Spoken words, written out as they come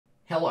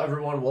Hello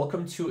everyone,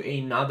 welcome to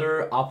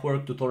another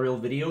Upwork tutorial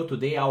video.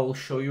 Today I will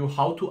show you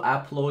how to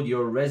upload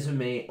your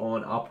resume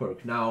on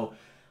Upwork. Now,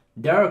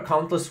 there are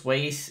countless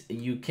ways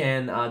you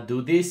can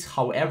do this.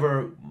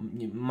 However,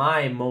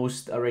 my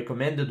most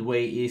recommended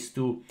way is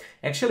to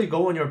actually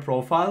go on your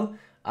profile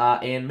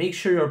and make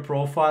sure your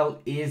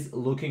profile is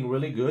looking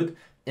really good.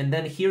 And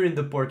then here in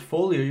the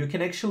portfolio, you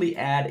can actually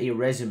add a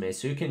resume.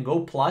 So you can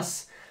go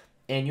plus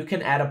and you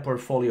can add a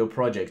portfolio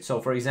project. So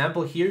for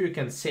example, here you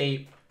can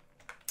say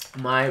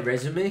my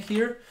resume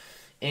here,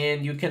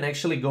 and you can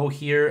actually go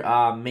here,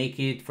 make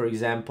it, for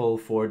example,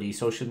 for the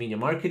social media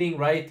marketing,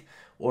 right?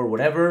 Or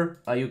whatever.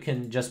 You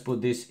can just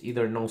put this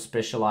either no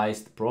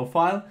specialized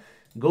profile.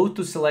 Go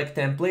to select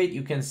template.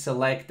 You can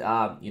select,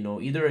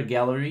 either a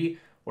gallery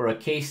or a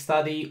case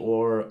study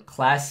or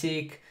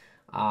classic.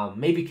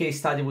 Maybe case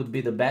study would be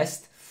the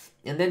best.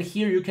 And then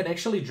here you can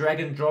actually drag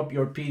and drop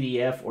your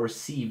PDF or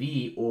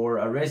CV or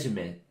a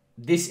resume.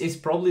 This is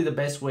probably the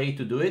best way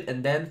to do it.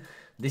 And then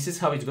this is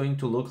how it's going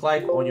to look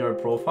like on your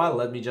profile.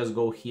 Let me just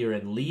go here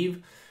and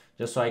leave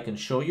just so I can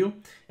show you.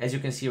 As you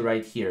can see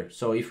right here.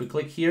 So if we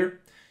click here,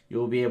 you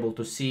will be able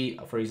to see,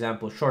 for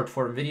example, short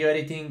form video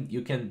editing.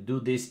 You can do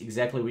this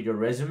exactly with your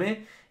resume.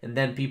 And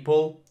then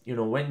people,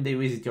 when they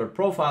visit your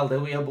profile,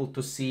 they'll be able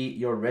to see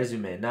your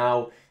resume.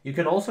 Now, you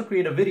can also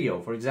create a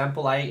video. For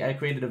example, I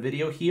created a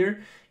video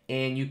here,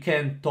 and you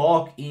can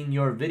talk in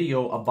your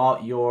video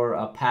about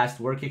your past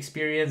work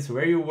experience,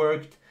 where you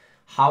worked,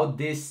 how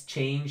this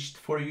changed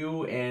for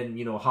you, and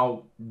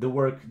how the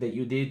work that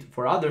you did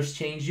for others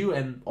changed you,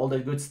 and all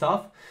that good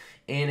stuff,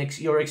 and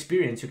your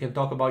experience. You can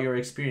talk about your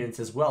experience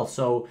as well.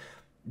 So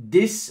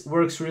this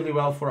works really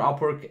well for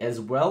Upwork as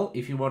well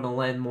if you want to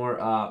land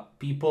more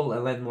people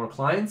and land more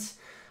clients.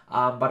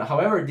 But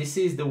however, this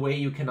is the way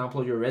you can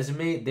upload your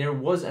resume. There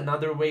was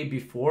another way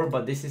before,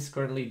 but this is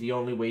currently the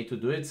only way to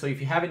do it. So if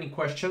you have any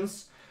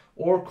questions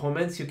or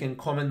comments, you can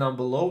comment down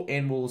below,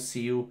 and we'll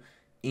see you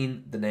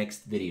in the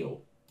next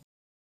video.